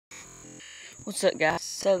What's up, guys?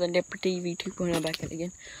 Southern Dipper TV 2.0 back at it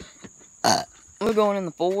again. We're going in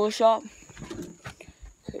the 4-wheel shop.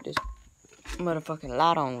 Put this motherfucking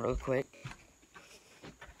light on real quick.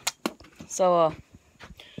 So, let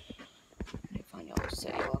me find y'all to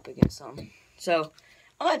set y'all up against something. So,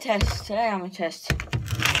 I'm gonna test today. I'm gonna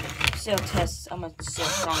sell some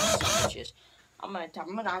sandwiches. I'm gonna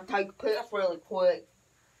take a piss really quick.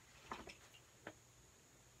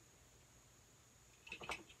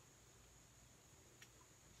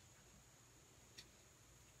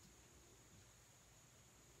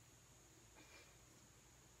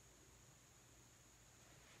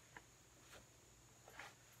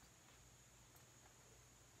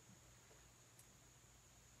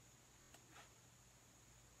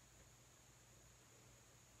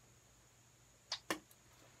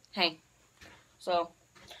 Hey, so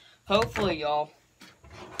hopefully y'all,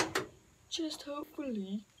 y'all,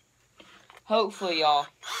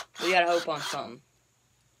 we gotta hope on something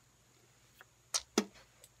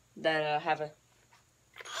that have a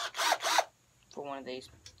for one of these.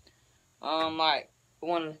 Like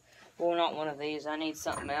well, not one of these. I need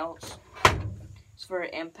something else. It's for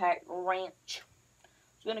an impact wrench. I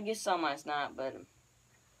was gonna get some last night, but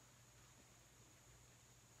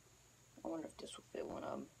I wonder if this will fit one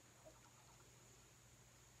of them.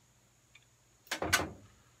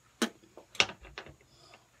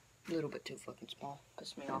 A little bit too fucking small.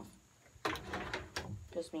 Piss me off.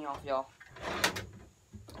 Piss me off, y'all.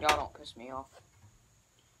 Y'all don't piss me off.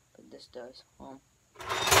 But this does. Let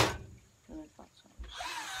me find something.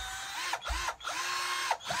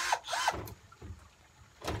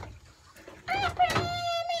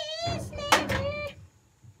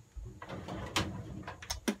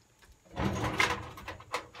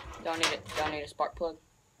 Don't need a spark plug.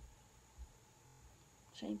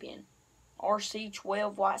 Champion.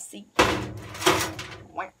 RC12YC. Damn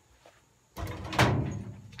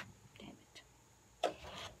it.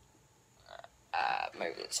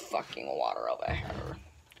 Move this fucking water over here.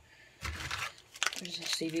 There's a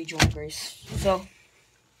CV joint grease. So,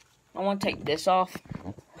 I want to take this off.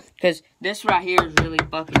 Because this right here is really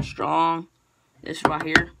fucking strong. This right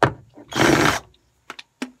here. I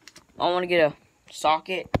want to get a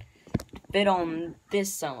socket. Fit on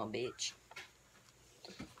this son of a bitch.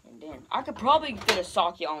 And then I could probably fit a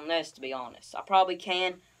socket on this, to be honest. I probably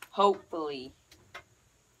can. Hopefully.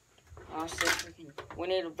 I'll see if we can. We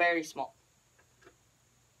need a very small.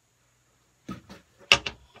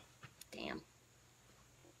 Damn.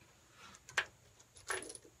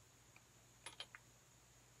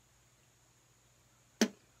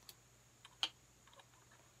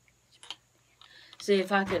 See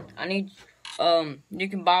if I could. I need. You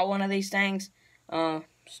can buy one of these things.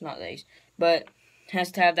 It's not these, but it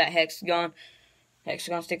has to have that hexagon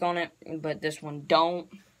stick on it. But this one don't.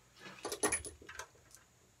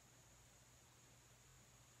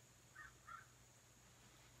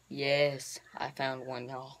 Yes, I found one,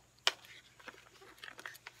 y'all.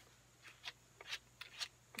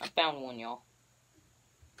 I found one, y'all.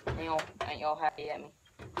 Ain't y'all happy at me?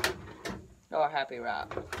 Y'all are happy, right?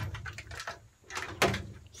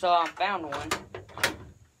 So I found one,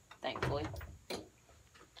 thankfully.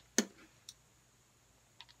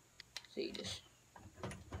 So you just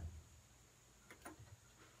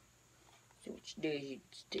what you do is you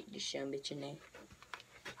stick this sumbitch in there.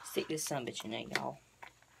 Stick this sumbitch in there, y'all.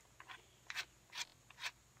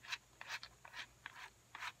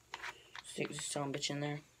 Stick this sumbitch in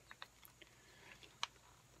there.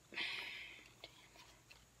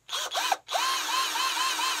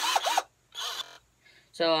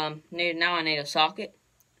 So now I need a socket.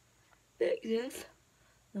 Like this.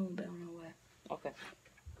 No one bound no way. Okay.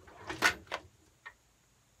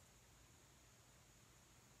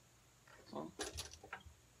 Huh?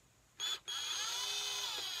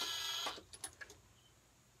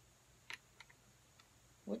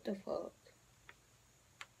 What the fuck?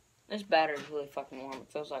 This battery's really fucking warm.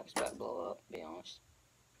 It feels like it's about to blow up, to be honest.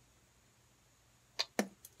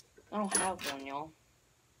 I don't have one, y'all.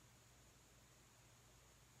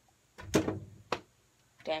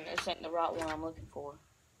 Damn, this ain't the right one I'm looking for.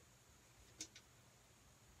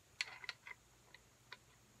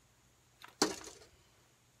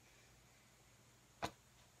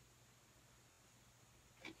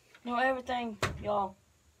 No, everything, y'all,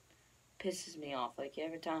 pisses me off. Like,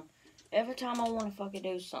 every time I want to fucking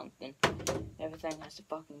do something, everything has to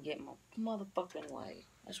fucking get my motherfucking way.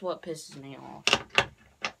 That's what pisses me off.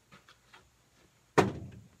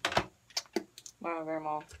 My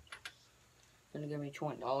grandma gonna give me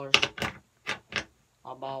 $20.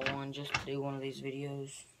 I'll buy one just to do one of these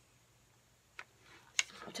videos.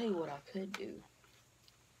 I'll tell you what I could do.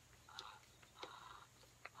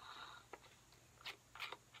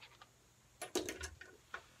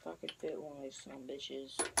 one of these some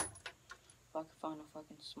bitches. If I can find a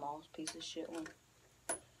fucking small piece of shit one.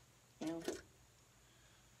 You know?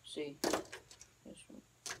 See. This one.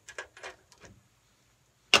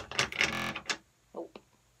 Nope.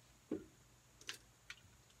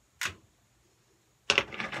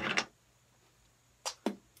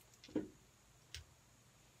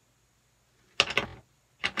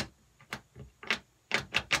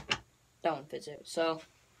 That one fits it. So,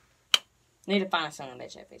 need to find a son of a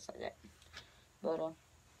bitch that fits like that. But,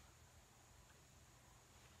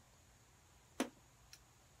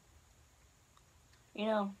 you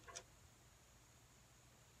know,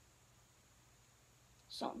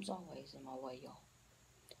 something's always in my way, y'all.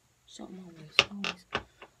 Something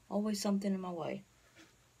always something in my way.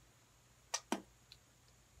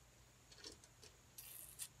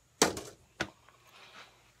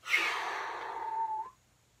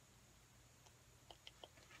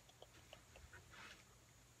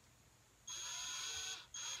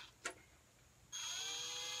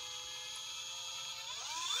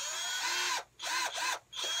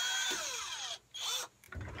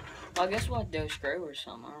 I guess we'll have to do a screw or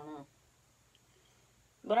something, I don't know.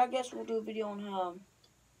 But I guess we'll do a video on how,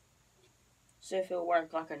 see if it'll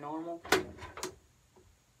work like a normal.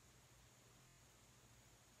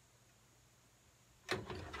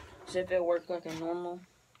 See if it'll work like a normal.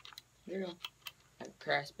 Here you go. Like a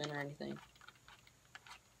crash spin or anything.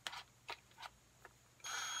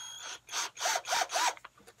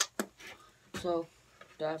 So,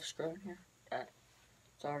 do I have a screw in here?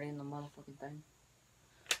 It's already in the motherfucking thing.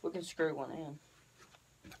 We can screw one in.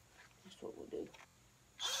 That's what we'll do.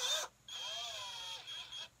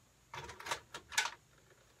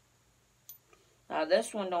 Now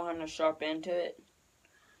this one don't have no sharp end to it.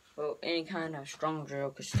 But any kind of strong drill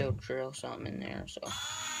could still drill something in there, so.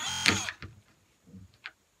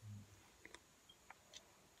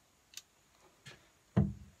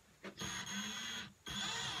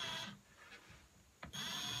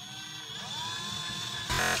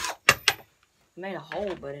 Made a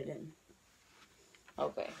hole, but it didn't.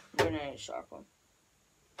 Okay, we're gonna need a sharp one.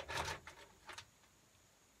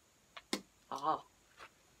 Aha.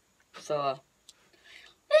 So,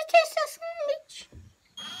 let's test this bitch.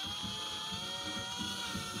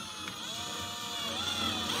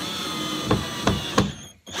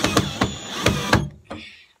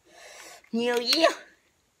 Hell yeah.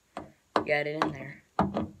 Got it in there.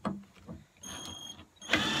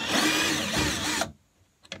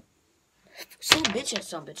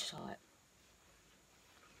 Some bitch saw it.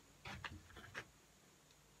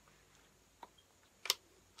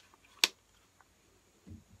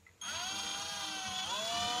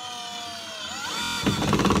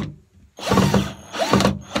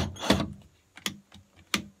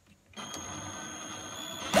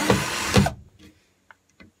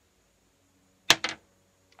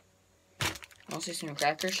 Want to see some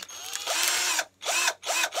crackers?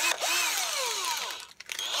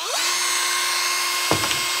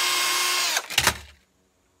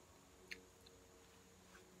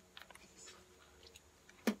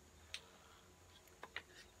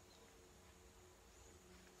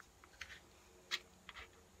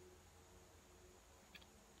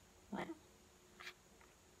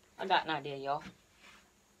 I got an idea, y'all.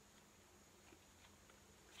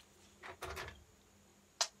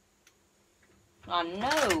 Oh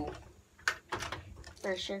no!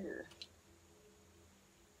 For sugar.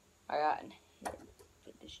 I got it.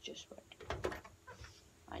 Get this just right.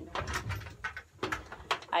 I know.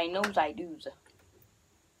 I knows I do's.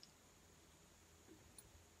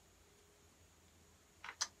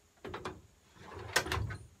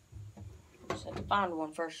 Just have to find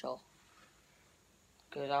one first, y'all.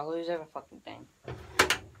 Because I'll lose every fucking thing.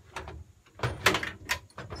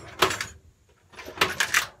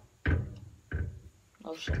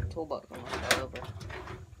 Oh shit, toolbox almost fell over.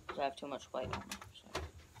 Because I have too much weight on it. So.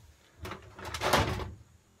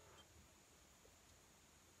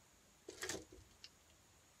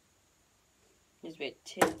 Needs to be a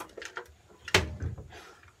tip.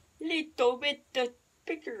 Little bit of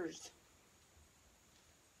pictures.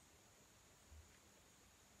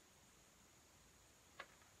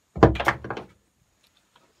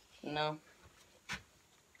 No.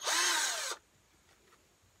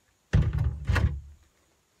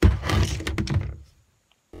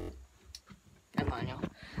 Never mind, y'all.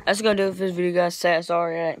 That's gonna do it for this video, guys.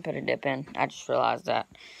 Sorry I didn't put a dip in. I just realized that.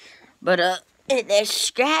 But hit that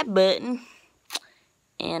subscribe button.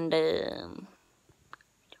 And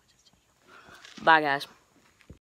bye, guys.